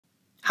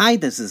Hi,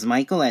 this is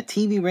Michael at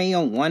TV Radio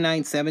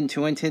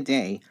 1972, and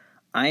today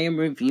I am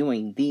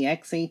reviewing the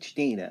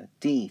XHDATA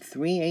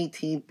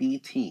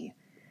D-318BT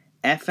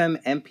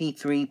FM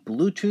MP3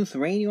 Bluetooth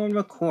radio and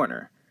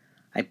recorder.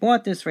 I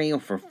bought this radio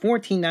for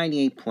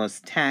 $14.98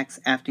 plus tax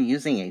after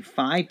using a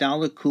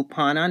 $5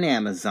 coupon on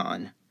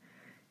Amazon.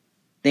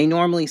 They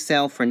normally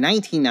sell for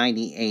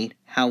 $19.98,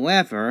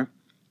 however,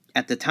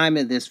 at the time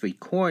of this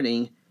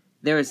recording,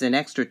 there is an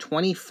extra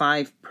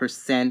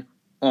 25%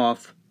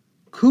 off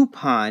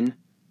coupon,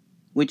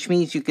 which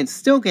means you can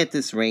still get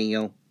this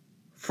radio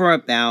for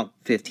about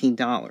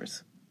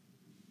 $15.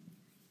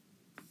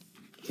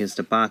 Here's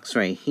the box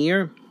right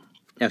here.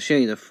 I'll show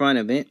you the front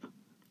of it.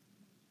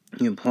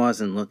 You can pause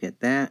and look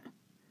at that.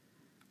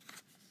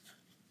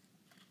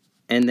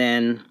 And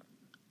then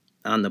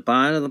on the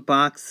bottom of the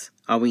box,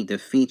 I'll read the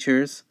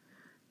features.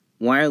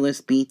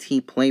 Wireless BT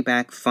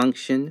playback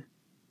function,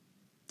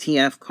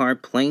 TF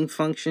card playing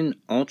function,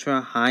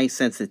 ultra high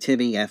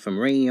sensitivity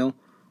FM radio,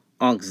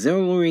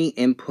 auxiliary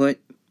input,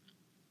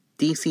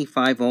 DC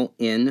 5V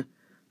in,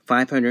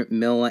 500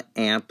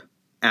 milliamp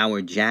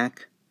hour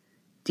jack,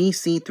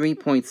 DC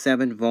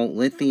 3.7 volt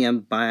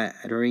lithium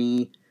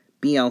battery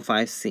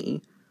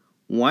BL5C,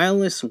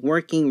 wireless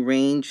working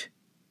range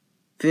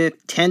 10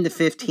 to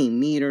 15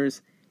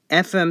 meters,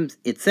 FM,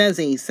 it says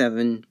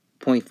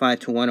 87.5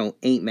 to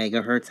 108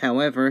 megahertz,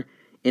 however,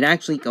 it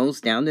actually goes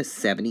down to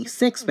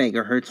 76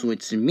 megahertz,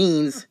 which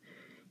means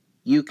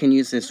you can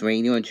use this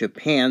radio in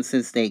Japan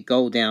since they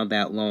go down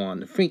that low on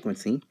the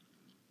frequency.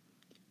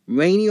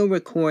 Radio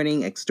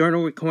recording,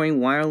 external recording,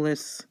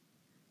 wireless,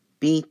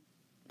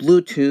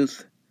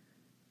 Bluetooth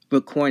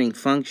recording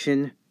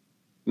function,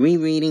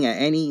 rereading at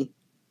any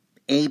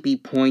AB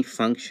point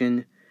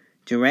function,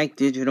 direct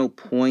digital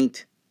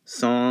point,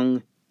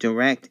 song,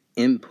 direct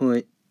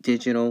input,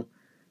 digital,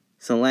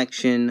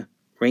 selection,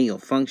 radio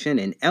function,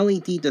 and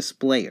LED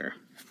displayer.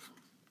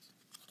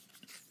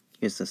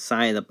 Here's the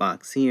side of the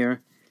box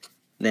here,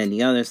 then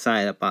the other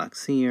side of the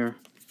box here,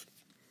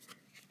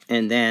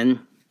 and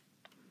then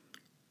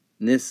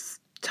this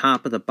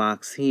top of the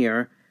box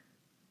here,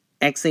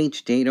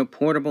 XHDATA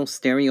portable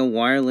stereo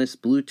wireless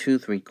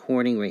Bluetooth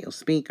recording radio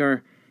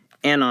speaker,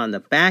 and on the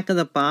back of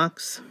the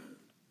box,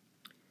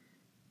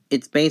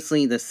 it's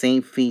basically the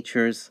same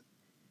features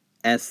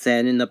as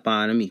said in the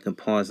bottom. You can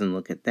pause and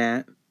look at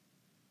that.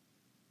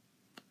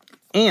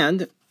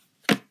 And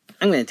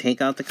I'm going to take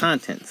out the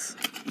contents.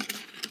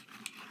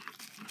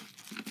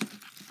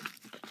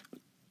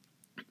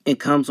 It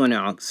comes with an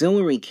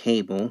auxiliary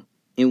cable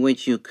in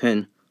which you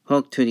can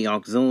hook to the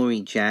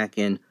auxiliary jack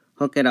and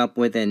hook it up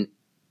with an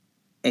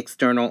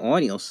external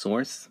audio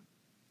source.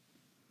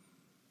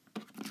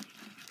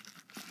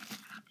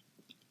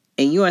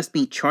 A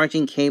USB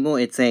charging cable,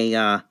 it's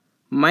a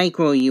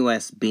micro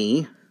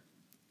USB.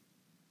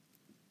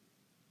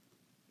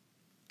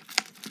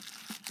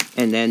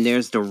 And then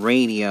there's the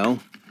radio.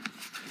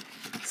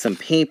 Some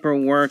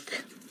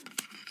paperwork.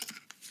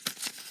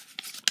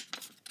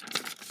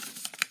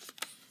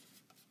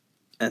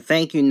 A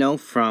thank you note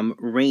from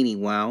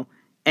RadioWow.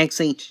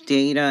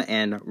 XHDATA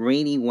and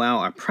RadioWow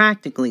are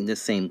practically the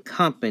same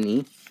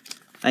company.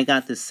 I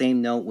got the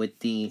same note with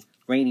the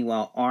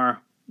RadioWow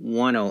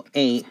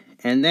R108.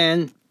 And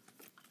then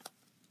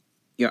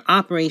your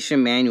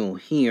operation manual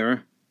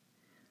here.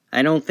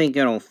 I don't think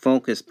it'll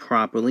focus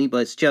properly, but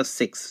it's just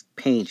 6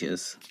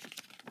 pages.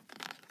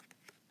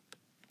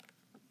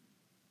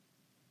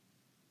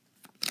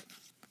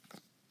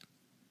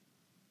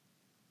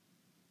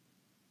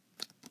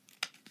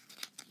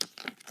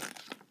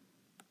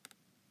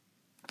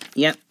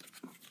 Yep.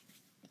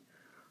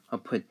 I'll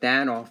put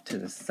that off to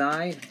the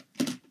side.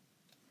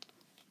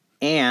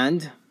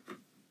 And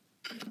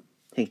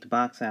take the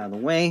box out of the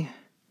way.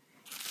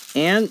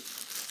 And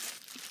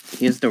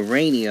here's the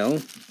radio.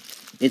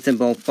 It's in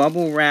both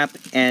bubble wrap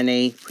and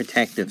a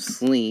protective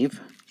sleeve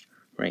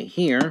right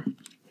here.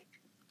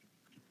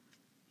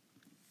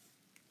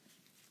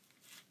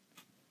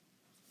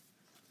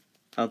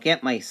 I'll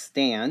get my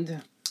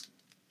stand.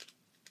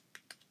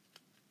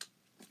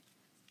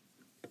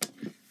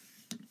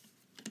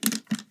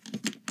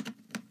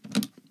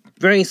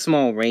 Very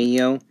small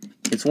radio.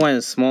 It's one of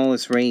the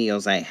smallest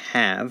radios I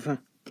have.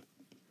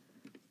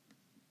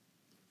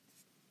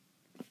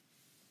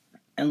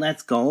 And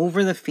let's go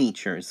over the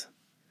features.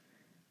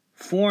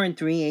 4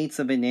 3/8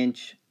 of an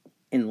inch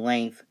in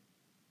length,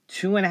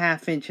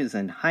 2.5 inches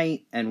in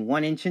height, and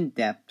 1 inch in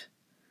depth.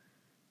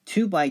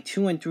 2 by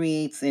 2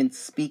 3/8 inch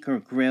speaker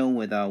grill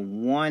with a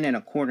 1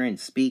 1/4 inch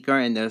speaker,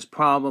 and there's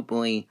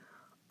probably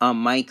a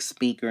mic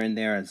speaker in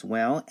there as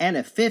well, and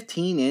a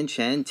 15-inch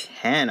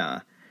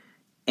antenna.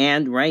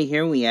 And right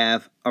here we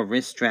have a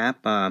wrist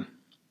strap.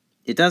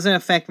 It doesn't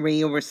affect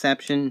radio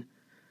reception,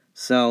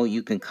 so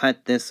you can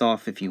cut this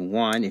off if you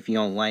want, if you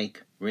don't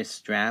like wrist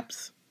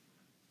straps.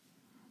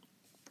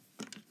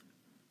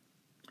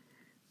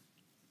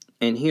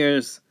 And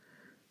here's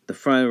the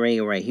front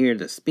radio right here,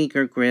 the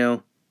speaker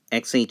grill,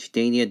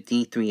 XHDATA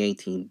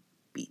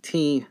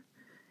D-318BT,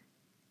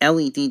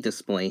 LED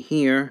display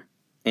here,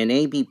 an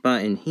AB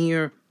button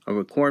here, a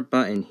record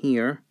button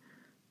here,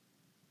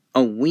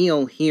 a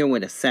wheel here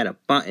with a set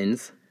of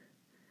buttons.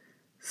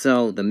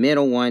 So the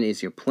middle one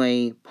is your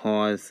play,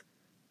 pause,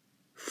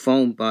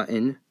 phone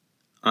button.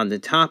 On the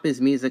top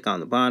is music, on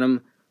the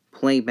bottom,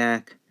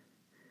 playback.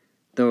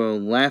 The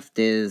left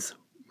is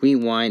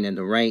rewind and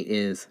the right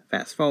is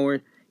fast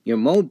forward. Your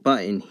mode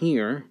button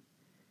here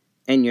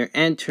and your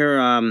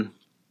enter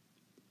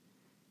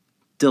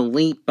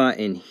delete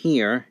button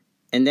here.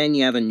 And then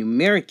you have a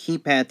numeric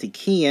keypad to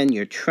key in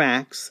your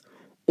tracks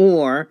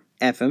or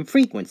FM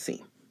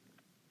frequency.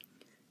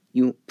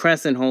 You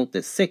press and hold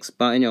the 6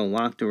 button, it'll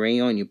lock the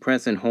radio, and you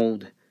press and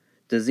hold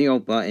the 0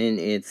 button,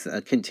 it's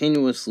a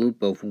continuous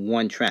loop of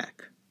one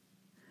track.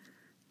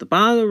 The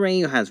bottom of the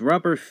radio has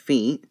rubber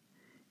feet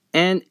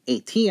and a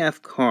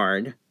TF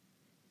card.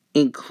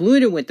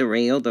 Included with the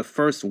radio, the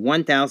first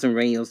 1,000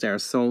 radios that are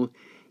sold,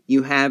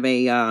 you have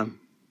a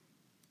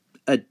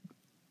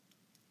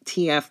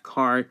TF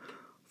card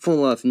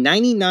full of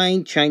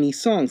 99 Chinese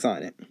songs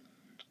on it.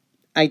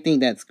 I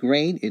think that's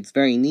great. It's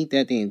very neat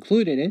that they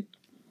included it.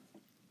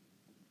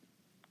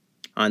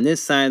 On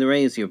this side of the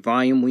radio is your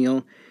volume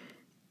wheel.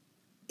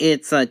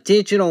 It's a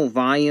digital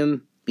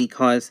volume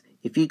because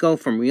if you go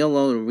from real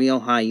low to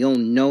real high, you'll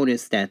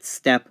notice that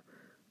step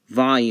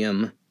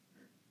volume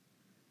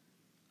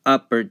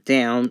up or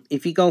down.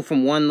 If you go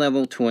from one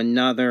level to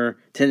another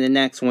to the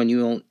next one,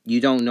 you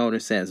don't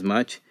notice as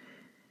much.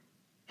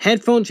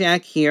 Headphone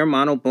jack here,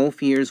 mono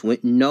both ears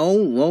with no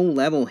low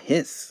level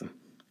hiss.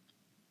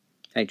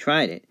 I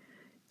tried it.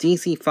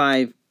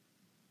 DC5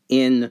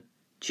 in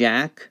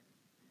jack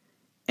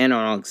and an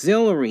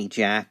auxiliary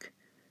jack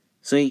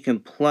so you can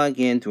plug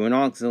in through an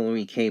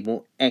auxiliary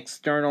cable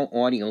external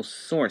audio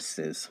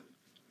sources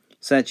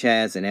such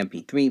as an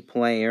MP3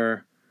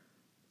 player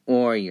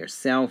or your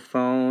cell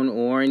phone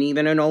or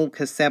even an old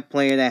cassette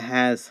player that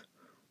has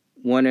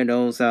one of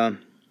those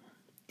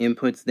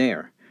inputs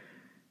there.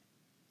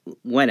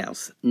 What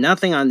else?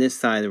 Nothing on this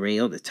side of the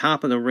radio. The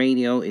top of the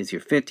radio is your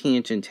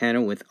 15-inch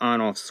antenna with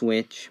on-off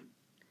switch.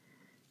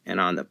 And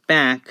on the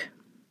back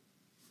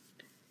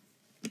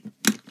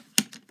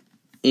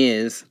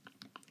is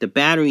the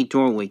battery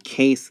door with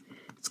case.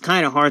 It's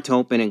kind of hard to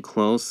open and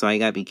close, so I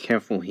gotta be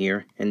careful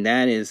here. And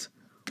that is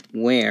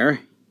where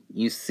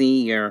you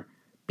see your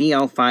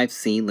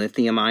BL5C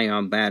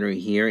lithium-ion battery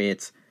here.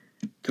 It's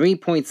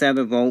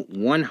 3.7 volt,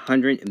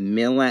 100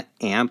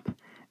 milliamp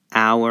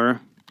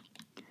hour.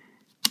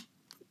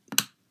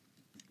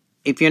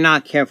 If you're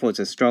not careful, it's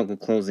a struggle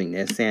closing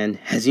this. And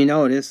as you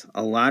notice,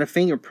 a lot of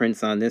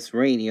fingerprints on this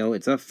radio.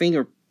 It's a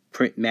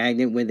fingerprint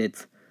magnet with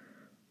its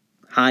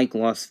high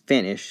gloss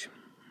finish.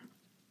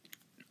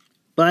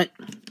 But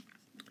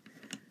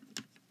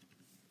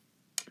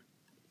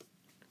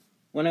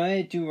what I'm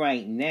going to do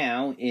right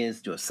now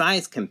is do a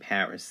size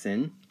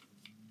comparison.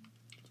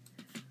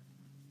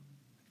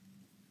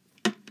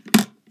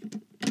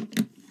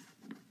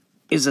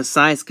 Is a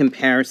size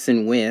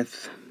comparison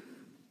with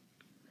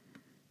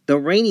the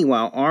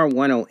RadioWow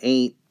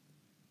R108.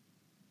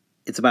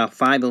 It's about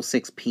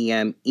 5:06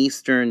 p.m.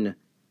 Eastern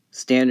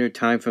Standard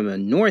Time from the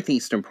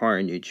northeastern part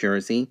of New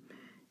Jersey.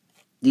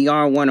 The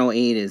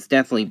R108 is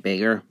definitely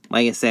bigger.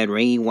 Like I said,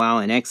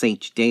 RadioWow and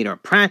XHDATA are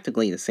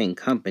practically the same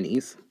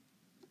companies.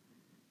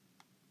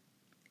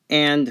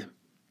 And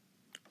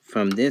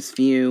from this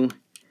view,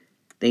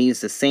 they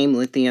use the same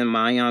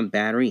lithium-ion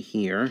battery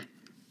here.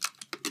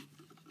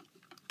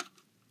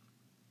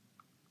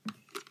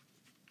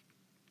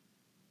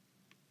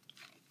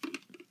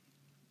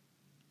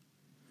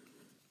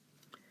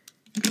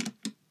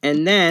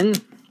 And then,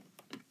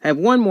 I have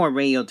one more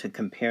radio to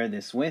compare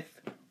this with.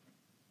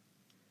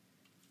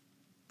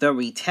 The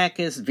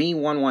Retekis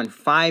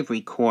V115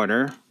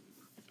 recorder,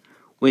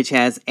 which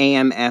has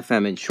AM,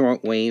 FM, and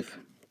shortwave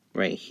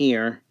right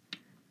here.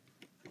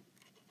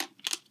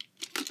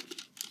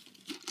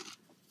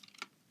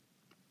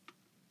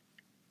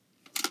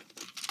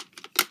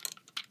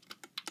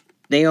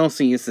 They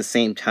also use the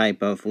same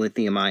type of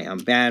lithium-ion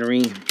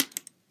battery.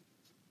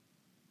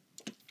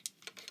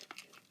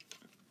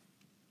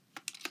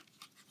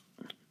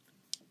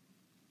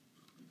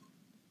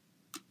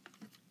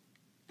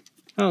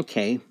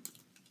 Okay,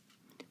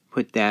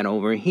 put that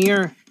over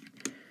here.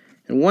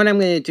 And what I'm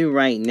going to do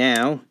right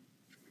now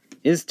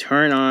is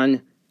turn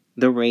on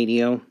the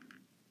radio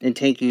and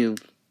take you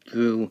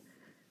through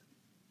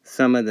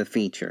some of the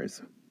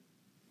features.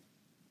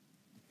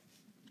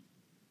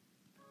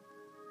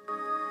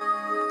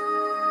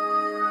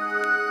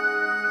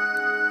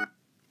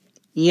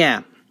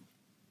 Yeah,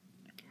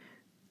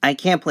 I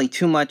can't play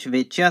too much of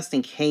it just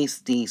in case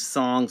these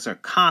songs are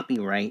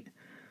copyright,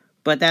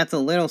 but that's a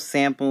little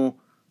sample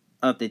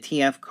of the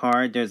TF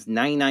card. There's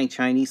 99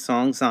 Chinese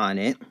songs on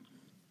it.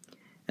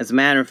 As a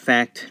matter of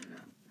fact,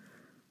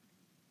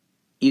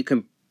 you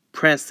can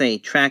press a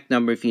track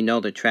number if you know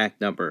the track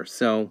number.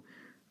 So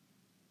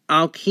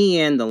I'll key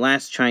in the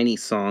last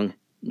Chinese song,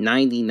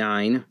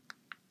 99.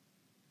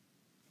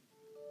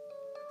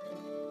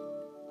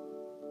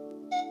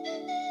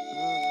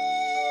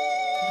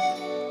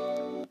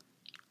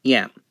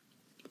 Yeah.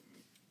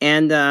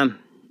 And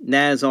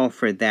that is all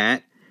for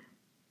that.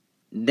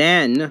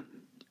 Then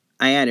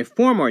I added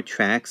 4 more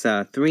tracks,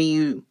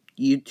 3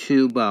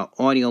 YouTube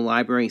audio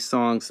library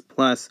songs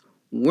plus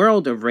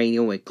World of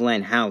Radio with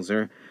Glenn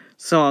Hauser,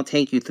 so I'll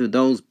take you through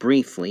those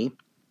briefly.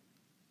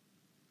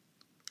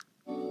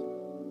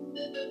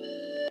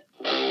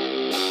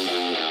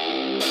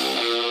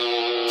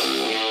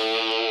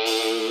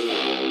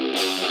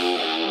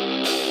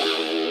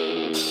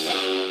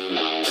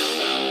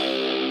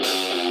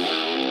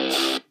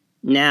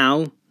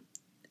 Now,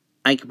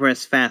 I can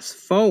press fast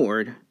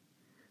forward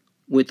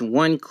with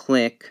 1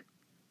 click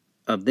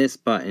of this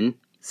button,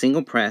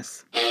 single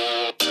press.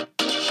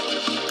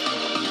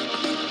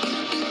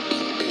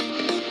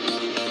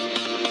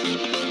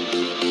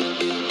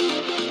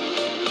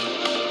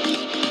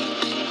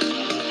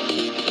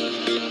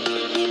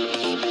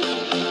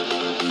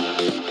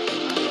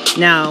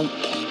 Now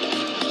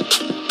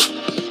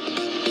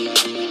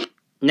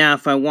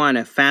if I want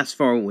to fast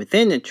forward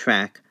within the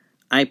track,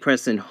 I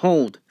press and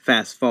hold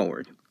fast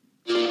forward.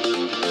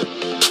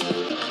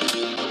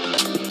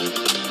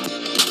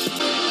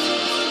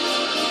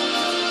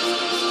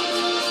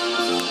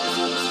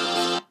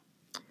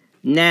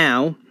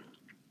 Now,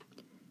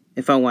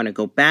 if I want to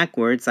go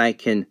backwards, I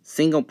can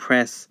single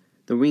press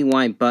the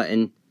rewind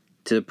button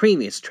to the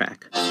previous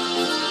track.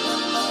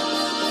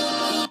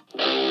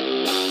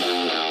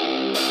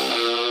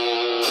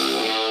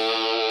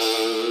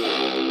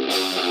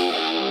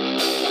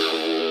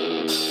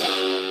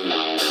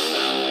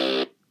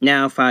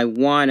 Now, if I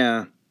want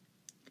to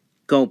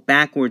go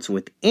backwards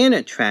within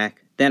a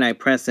track, then I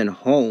press and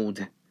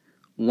hold,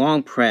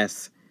 long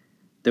press,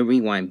 the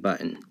rewind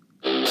button.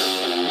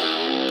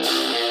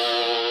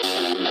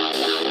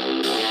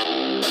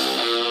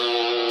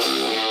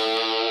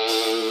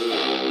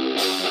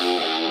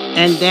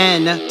 And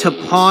then, to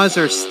pause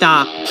or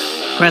stop,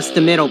 press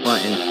the middle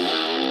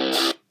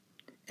button.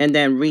 And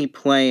then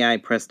replay, I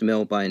press the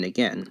middle button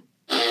again.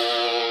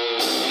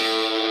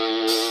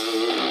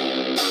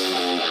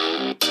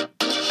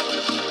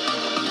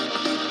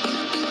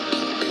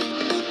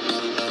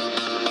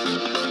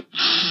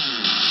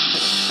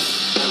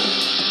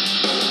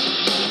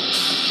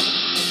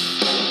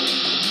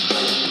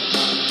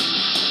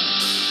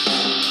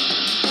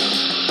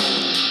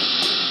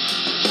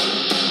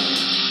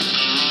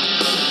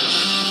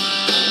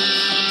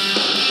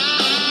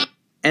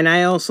 And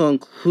I also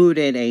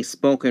included a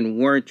spoken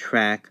word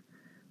track,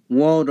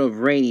 World of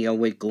Radio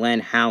with Glenn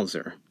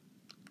Hauser.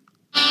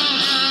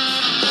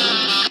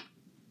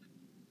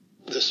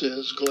 This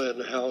is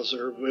Glenn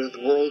Hauser with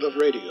World of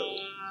Radio,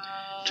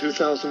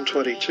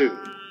 2022.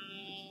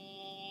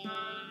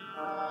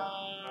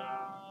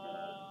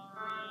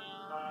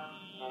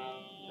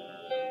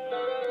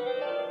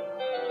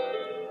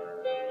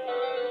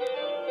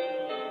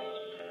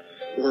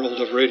 World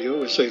of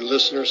Radio is a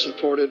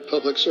listener-supported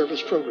public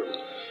service program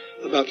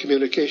about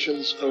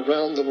communications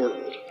around the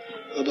world,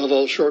 above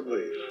all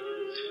shortwave.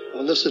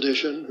 On this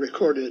edition,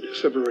 recorded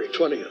February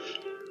 20th.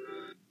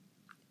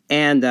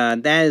 And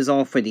that is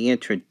all for the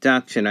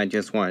introduction. I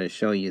just wanted to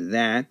show you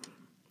that.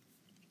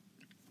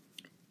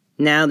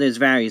 Now there's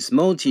various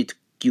modes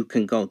you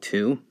can go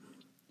to.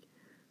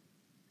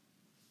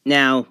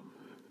 Now,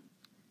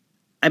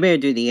 I better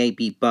do the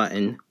AB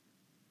button.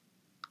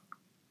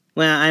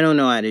 Well, I don't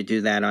know how to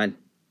do that. I'd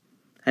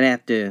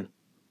have to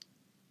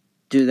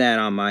do that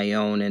on my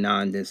own and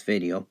on this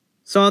video.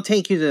 So I'll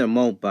take you to the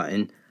mode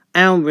button.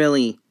 I don't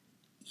really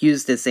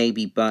use this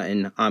AB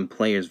button on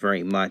players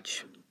very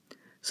much.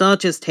 So I'll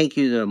just take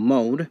you to the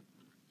mode.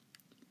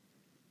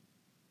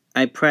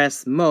 I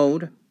press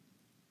mode.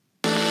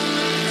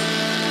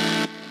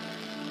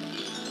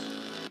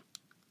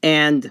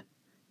 And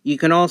you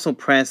can also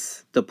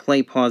press the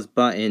play pause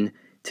button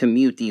to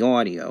mute the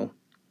audio.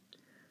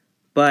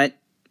 But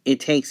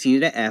it takes you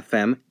to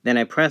FM. Then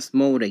I press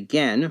mode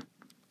again.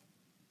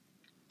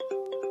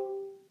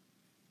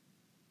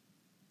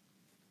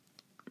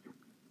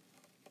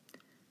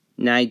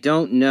 Now I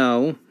don't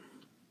know.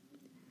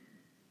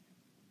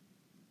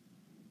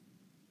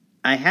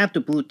 I have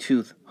the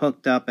Bluetooth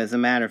hooked up, as a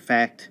matter of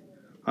fact.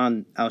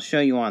 I'll show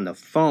you on the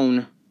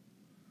phone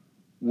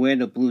where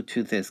the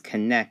Bluetooth is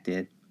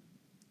connected.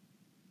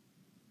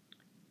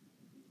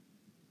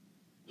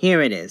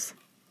 Here it is.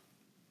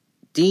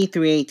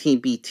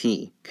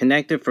 D-318BT,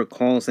 connected for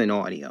calls and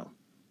audio.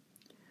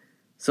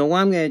 So what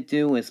I'm going to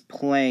do is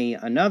play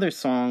another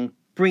song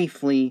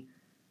briefly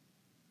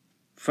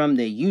from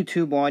the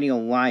YouTube audio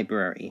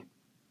library.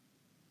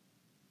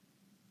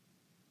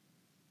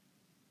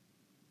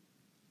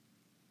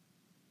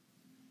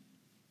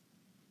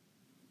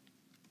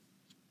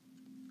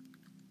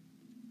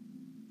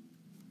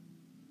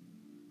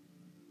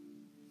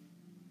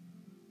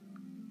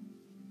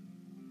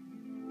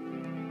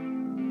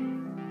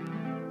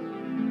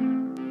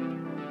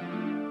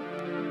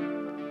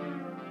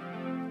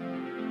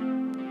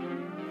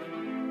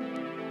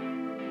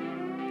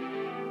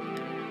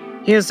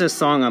 Here's the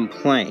song I'm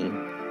playing.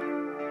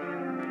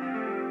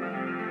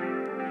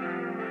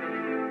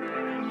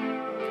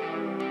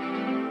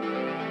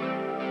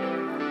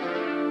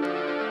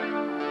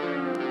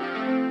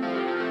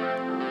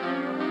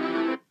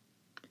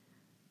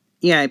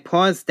 Yeah, I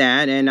paused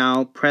that and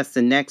I'll press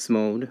the next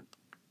mode.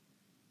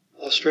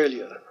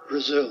 Australia,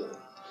 Brazil,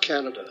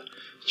 Canada.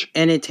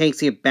 And it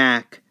takes you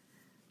back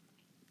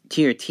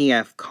to your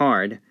TF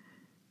card.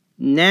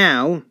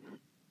 Now,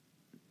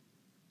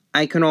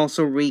 I can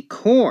also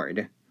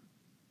record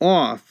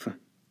off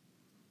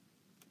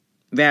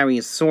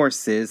various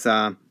sources.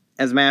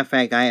 As a matter of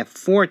fact, I have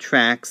 4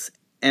 tracks,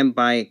 and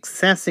by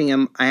accessing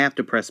them, I have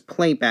to press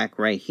playback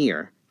right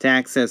here to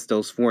access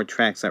those 4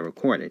 tracks I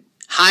recorded.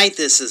 Hi,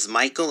 this is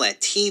Michael at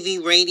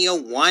TV Radio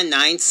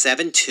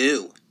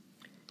 1972.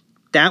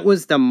 That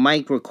was the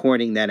mic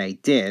recording that I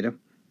did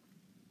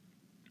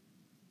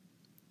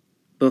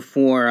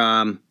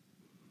before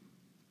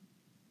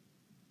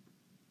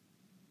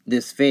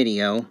this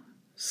video.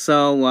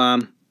 So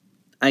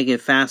I can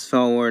fast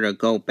forward or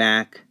go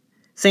back.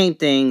 Same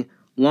thing,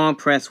 long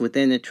press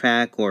within the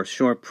track or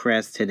short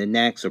press to the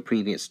next or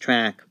previous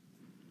track.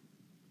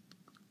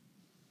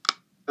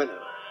 China,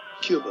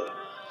 Cuba,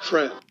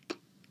 France.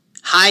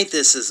 Hi,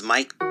 this is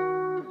Mike.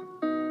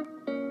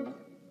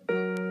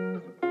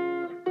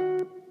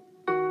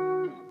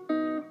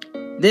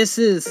 This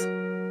is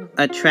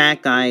a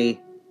track I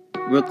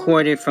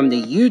recorded from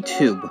the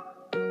YouTube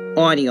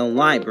audio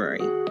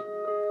library.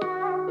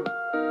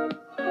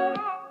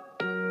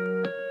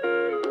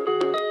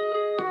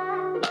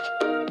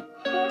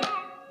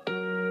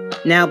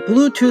 Now,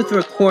 Bluetooth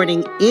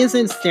recording is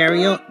in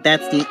stereo.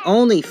 That's the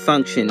only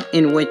function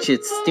in which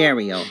it's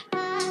stereo.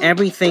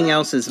 Everything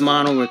else is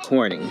mono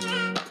recording.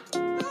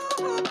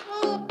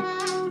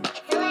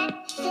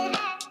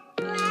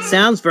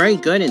 Sounds very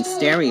good in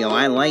stereo.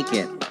 I like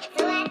it.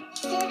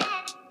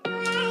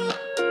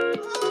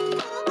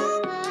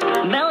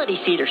 Melody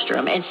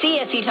Cedarstrom and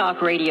CSE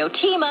Talk Radio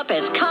team up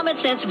as common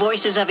sense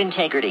voices of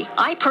integrity.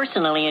 I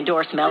personally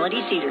endorse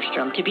Melody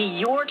Cedarstrom to be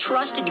your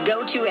trusted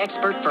go-to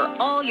expert for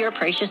all your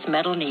precious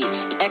metal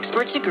needs.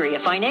 Experts agree a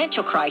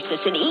financial crisis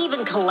and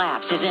even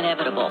collapse is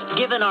inevitable,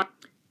 given our...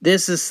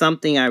 This is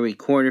something I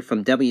recorded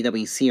from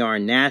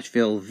WWCR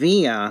Nashville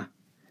via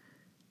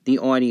the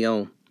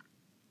audio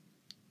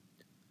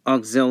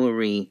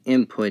auxiliary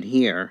input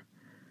here.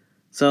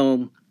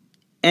 So,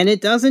 and it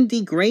doesn't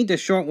degrade the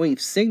shortwave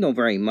signal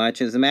very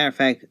much. As a matter of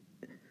fact,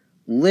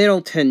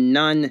 little to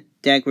none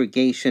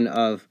degradation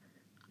of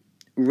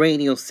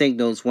radio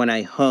signals when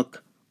I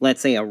hook, let's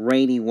say, a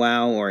Radio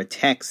Wow or a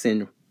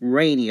Texan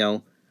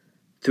radio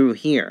through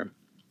here.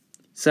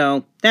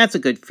 So, that's a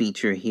good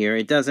feature here.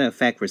 It doesn't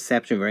affect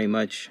reception very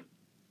much,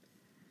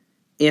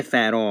 if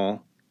at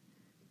all.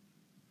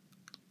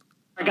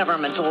 Our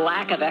government's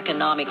lack of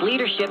economic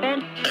leadership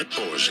and... At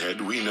Boar's Head,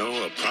 we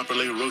know a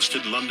properly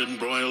roasted London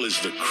broil is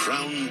the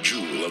crown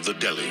jewel of the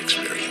deli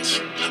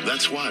experience.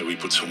 That's why we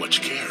put so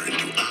much care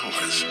into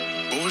ours.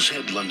 Boar's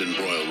Head London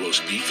broil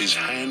roast beef is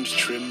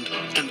hand-trimmed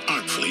and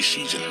artfully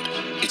seasoned.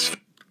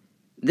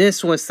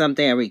 This was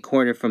something I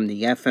recorded from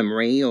the FM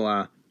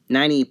radio,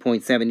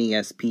 98.7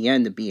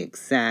 ESPN to be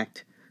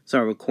exact. So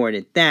I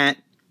recorded that.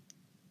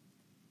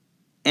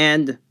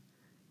 And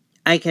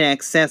I can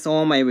access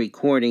all my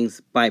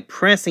recordings by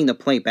pressing the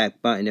playback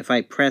button. If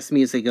I press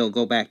music, it'll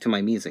go back to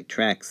my music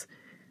tracks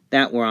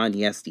that were on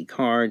the SD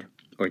card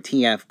or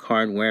TF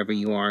card, wherever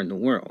you are in the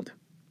world.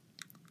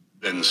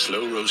 Then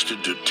slow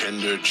roasted to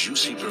tender,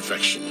 juicy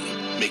perfection,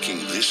 making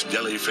this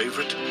deli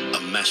favorite a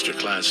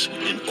masterclass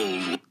in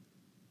old...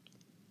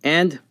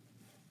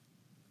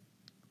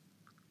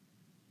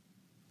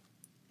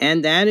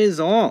 And that is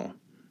all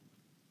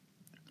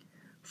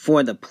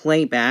for the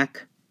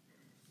playback.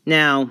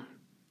 Now,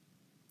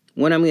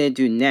 what I'm going to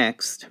do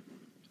next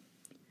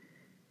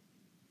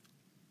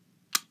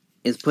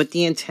is put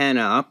the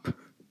antenna up,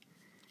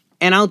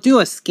 and I'll do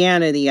a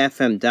scan of the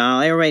FM dial.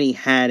 I already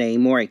had a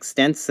more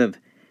extensive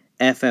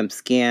FM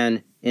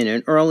scan in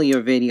an earlier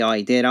video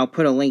I did. I'll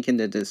put a link in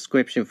the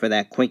description for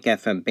that quick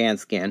FM band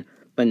scan.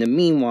 But in the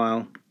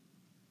meanwhile...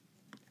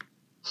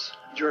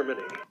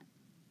 Germany.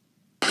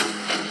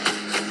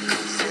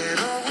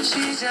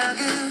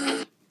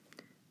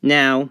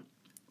 Now,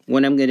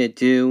 what I'm going to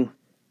do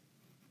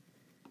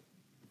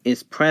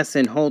is press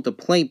and hold the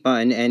play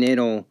button, and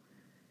it'll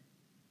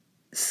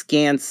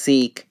scan,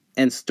 seek,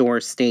 and store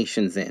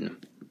stations in.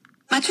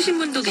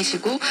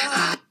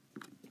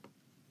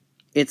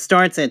 It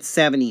starts at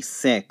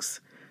 76,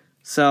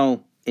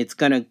 so it's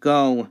going to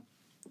go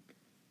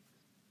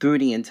through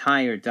the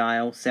entire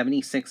dial,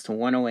 76 to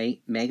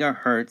 108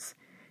 megahertz,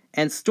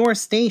 and store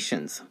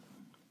stations.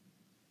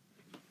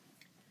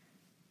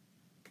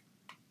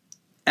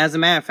 As a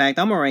matter of fact,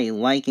 I'm already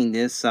liking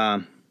this.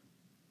 I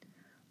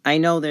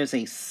know there's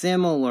a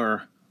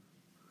similar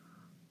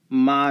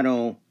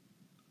model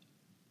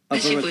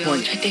of a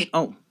recording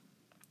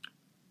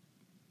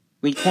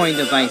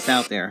device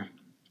out there.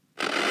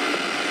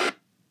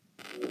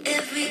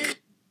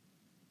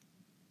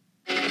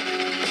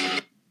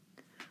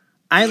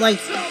 I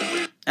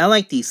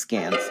like these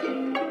scans.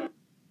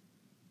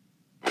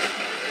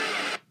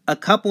 A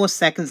couple of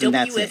seconds and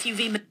that's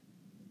it.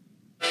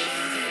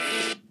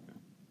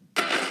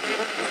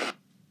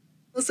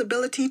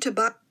 Ability to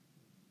buy.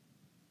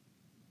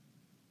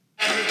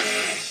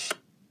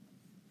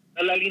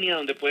 la línea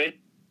donde pueden.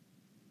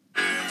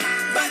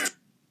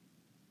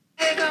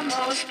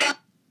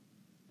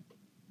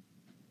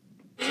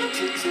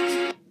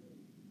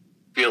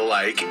 Feel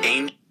like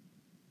angel.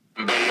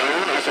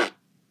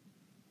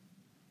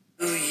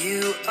 Who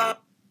you are.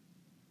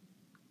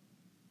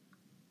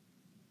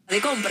 De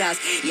compras.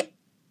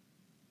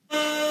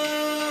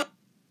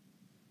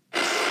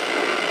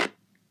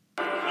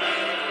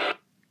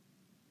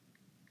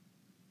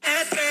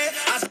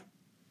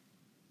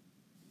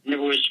 It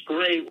was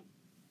great.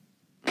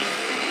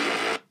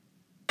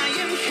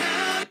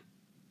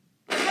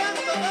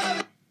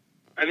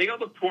 I think at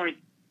the point.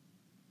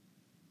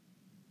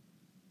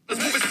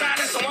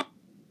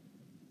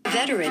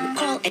 Veteran,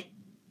 call it.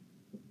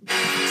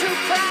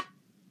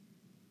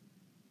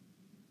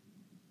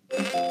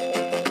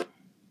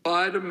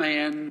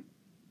 Spider-Man.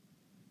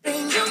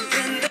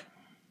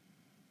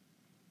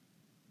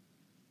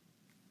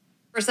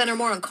 % or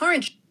more on car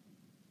insurance.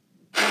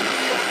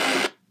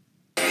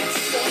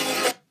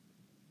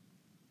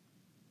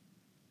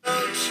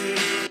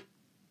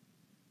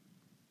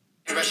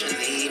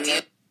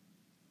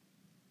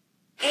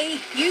 A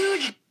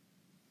huge.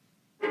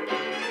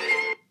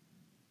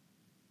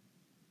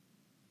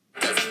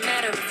 Doesn't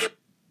matter if you.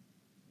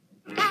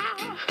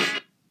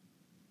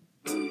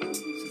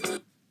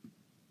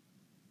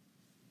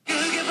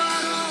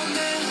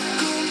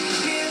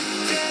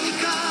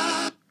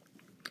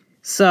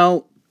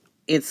 So,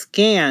 it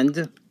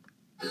scanned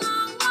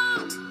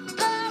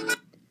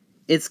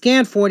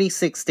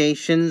 46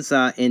 stations.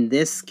 In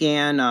this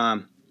scan,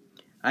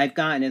 I've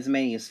gotten as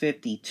many as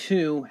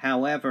 52.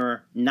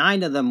 However,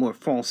 9 of them were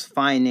false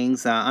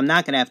findings. I'm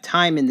not going to have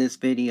time in this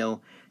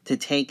video to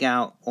take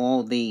out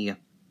all the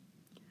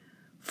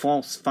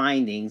false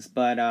findings,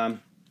 but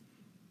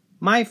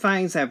my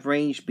findings have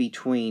ranged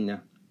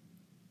between,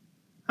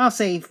 I'll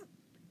say,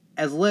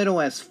 as little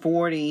as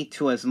 40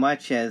 to as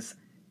much as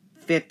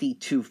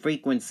 52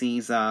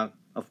 frequencies. Of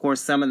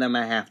course, some of them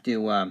I have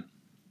to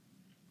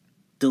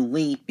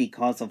delete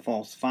because of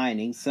false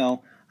findings.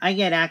 So I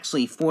get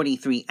actually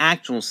 43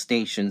 actual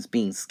stations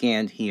being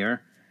scanned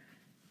here,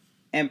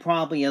 and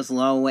probably as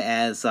low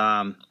as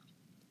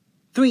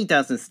 3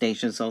 dozen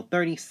stations, so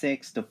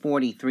 36 to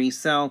 43.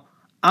 So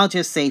I'll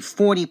just say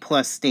 40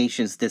 plus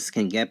stations this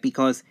can get,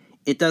 because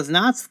it does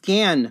not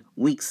scan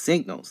weak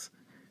signals.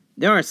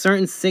 There are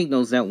certain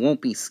signals that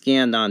won't be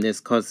scanned on this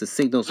because the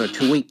signals are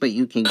too weak, but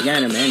you can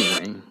get them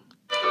anyway.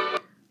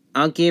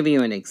 I'll give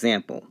you an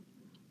example.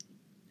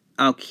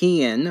 I'll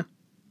key in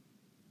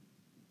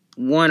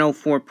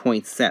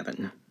 104.7.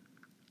 You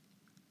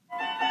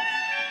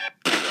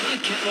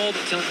count all the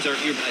times our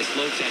nearby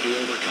slopes had to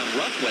overcome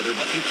rough weather,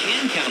 but you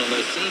can count on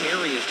those same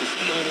areas to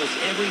ski almost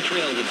every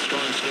trail with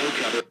strong snow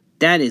cover.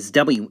 That is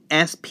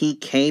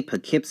WSPK,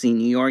 Poughkeepsie,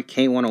 New York,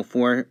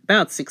 K104,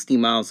 about 60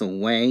 miles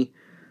away.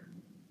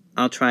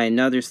 I'll try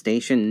another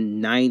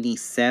station,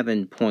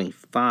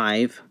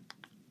 97.5.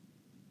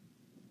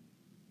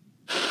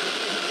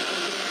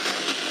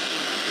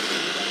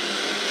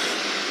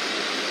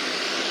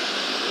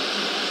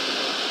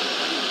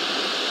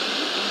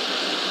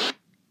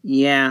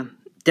 Yeah,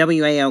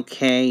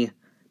 WALK,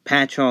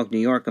 Patchogue, New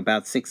York,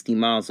 about 60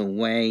 miles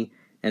away.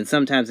 And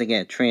sometimes I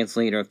get a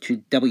translator of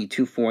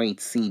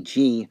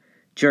W248CG,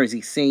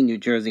 Jersey City, New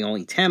Jersey,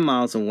 only 10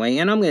 miles away.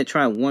 And I'm going to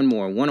try one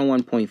more,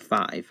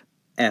 101.5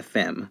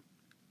 FM.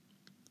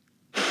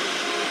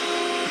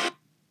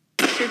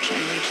 Search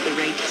and reach the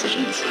right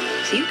decisions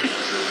so you can.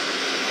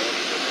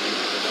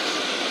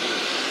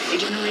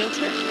 Agent a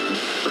realtor?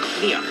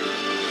 We are.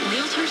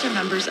 Realtors are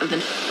members of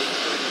the.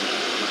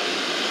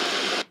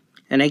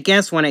 And I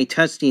guess when I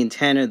touch the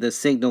antenna, the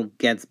signal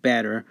gets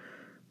better.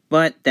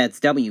 But that's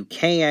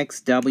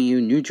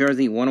WKXW, New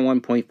Jersey,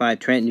 101.5,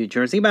 Trenton, New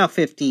Jersey, about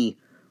 50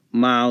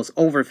 miles,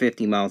 over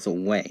 50 miles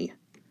away.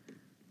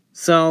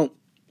 So,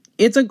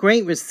 it's a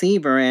great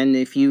receiver, and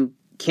if you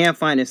can't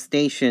find a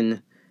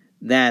station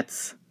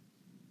that's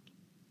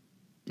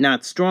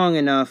not strong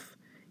enough,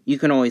 you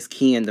can always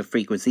key in the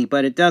frequency,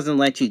 but it doesn't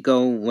let you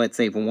go, let's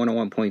say, from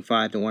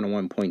 101.5 to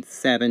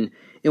 101.7.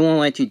 It won't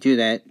let you do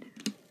that.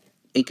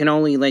 It can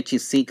only let you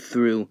seek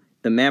through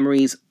the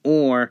memories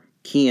or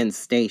key in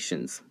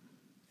stations.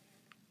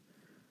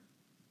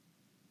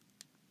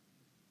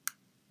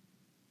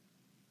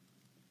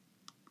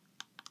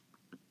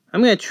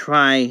 I'm going to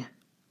try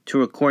to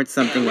record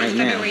something right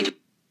now.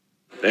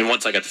 And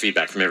once I got the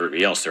feedback from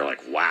everybody else, they're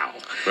like, "Wow,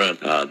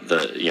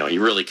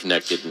 you really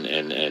connected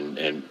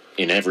and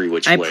in every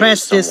which way." I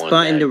pressed this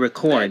button to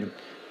record. That,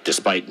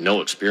 despite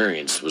no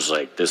experience, was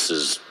like, "This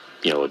is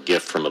a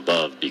gift from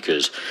above,"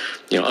 because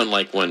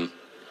unlike when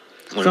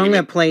so I'm going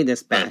to play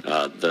this back.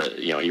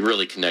 You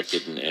really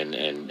connected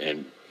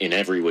and in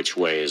every which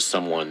way as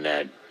someone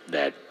that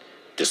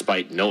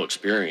despite no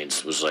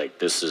experience was like,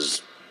 "This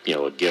is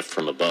a gift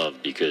from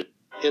above," because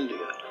India,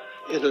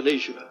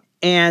 Indonesia.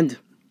 And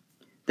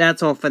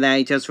that's all for that.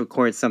 I just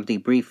recorded something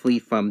briefly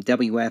from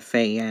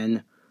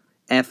WFAN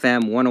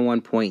FM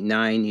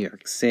 101.9 New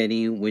York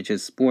City, which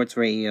is Sports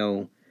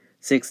Radio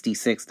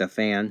 66 The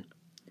Fan.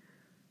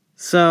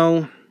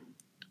 So,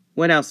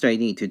 what else do I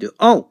need to do?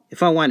 Oh,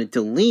 if I want to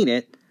delete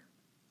it,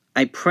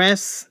 I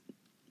press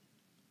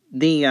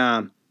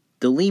the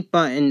delete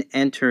button,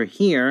 enter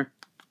here.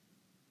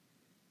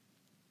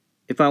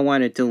 If I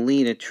want to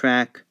delete a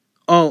track,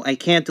 oh, I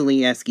can't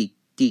delete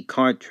SD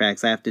card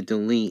tracks. I have to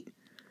delete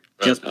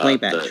just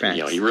playback tracks.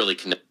 You know, you really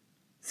connect.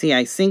 See,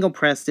 I single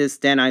press this,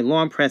 then I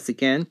long press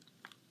again,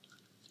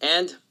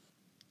 and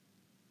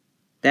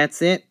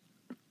that's it.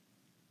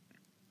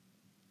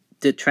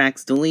 The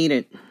track's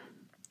deleted.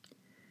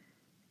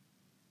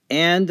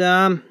 And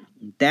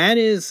that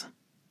is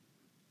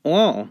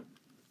all.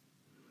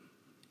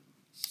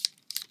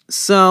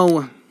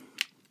 So,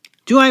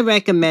 do I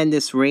recommend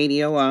this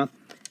radio?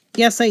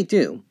 Yes, I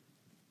do.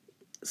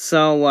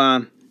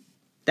 So,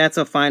 that's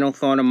a final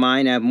thought of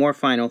mine. I have more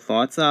final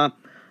thoughts.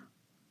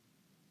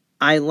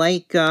 I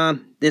like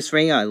this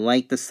radio. I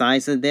like the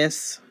size of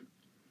this.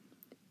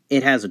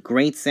 It has a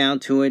great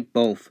sound to it,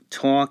 both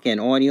talk and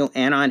audio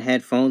and on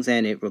headphones,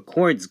 and it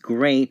records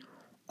great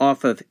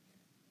off of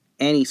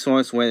any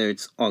source, whether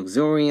it's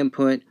auxiliary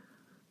input,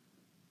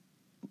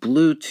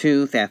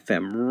 Bluetooth,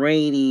 FM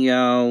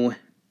radio.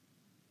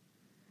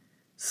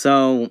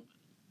 So,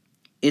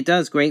 it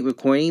does great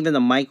recording. Even the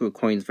mic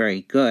recording is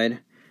very good.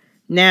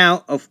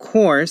 Now, of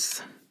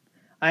course,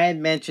 I had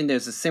mentioned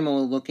there's a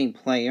similar looking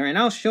player, and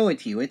I'll show it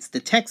to you. It's the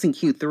Texan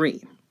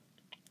Q3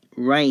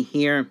 right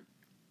here.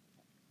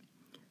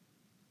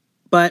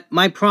 But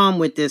my problem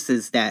with this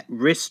is that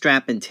wrist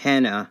strap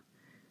antenna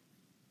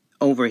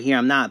over here.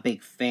 I'm not a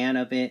big fan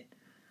of it.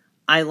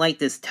 I like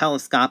this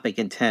telescopic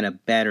antenna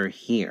better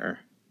here.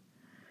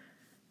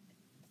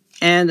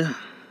 And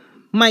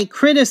my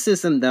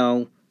criticism,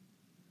 though,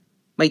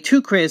 my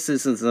two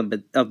criticisms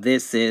of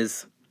this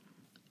is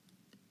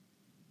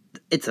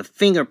it's a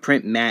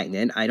fingerprint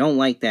magnet. I don't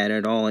like that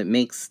at all. It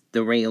makes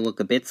the radio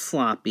look a bit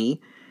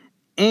sloppy.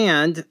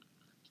 And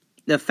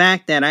the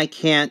fact that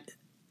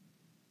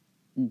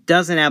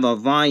doesn't have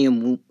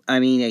a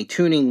a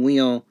tuning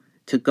wheel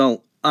to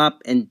go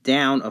up and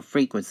down a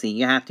frequency.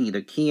 You have to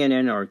either key it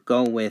in or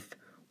go with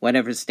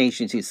whatever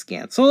stations you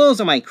scan. So those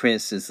are my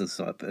criticisms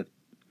of it.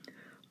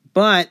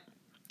 But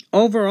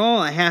overall,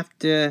 I have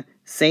to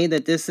say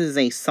that this is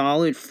a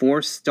solid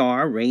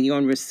 4-star radio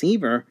and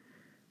receiver.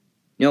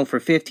 You know,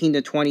 for $15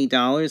 to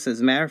 $20. As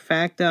a matter of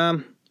fact,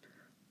 I'm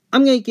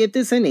going to give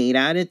this an 8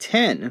 out of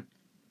 10.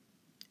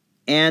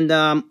 And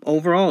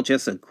overall,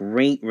 just a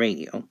great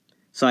radio.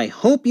 So I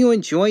hope you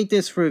enjoyed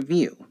this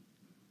review.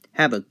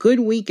 Have a good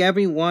week,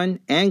 everyone,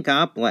 and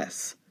God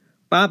bless.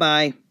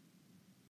 Bye-bye.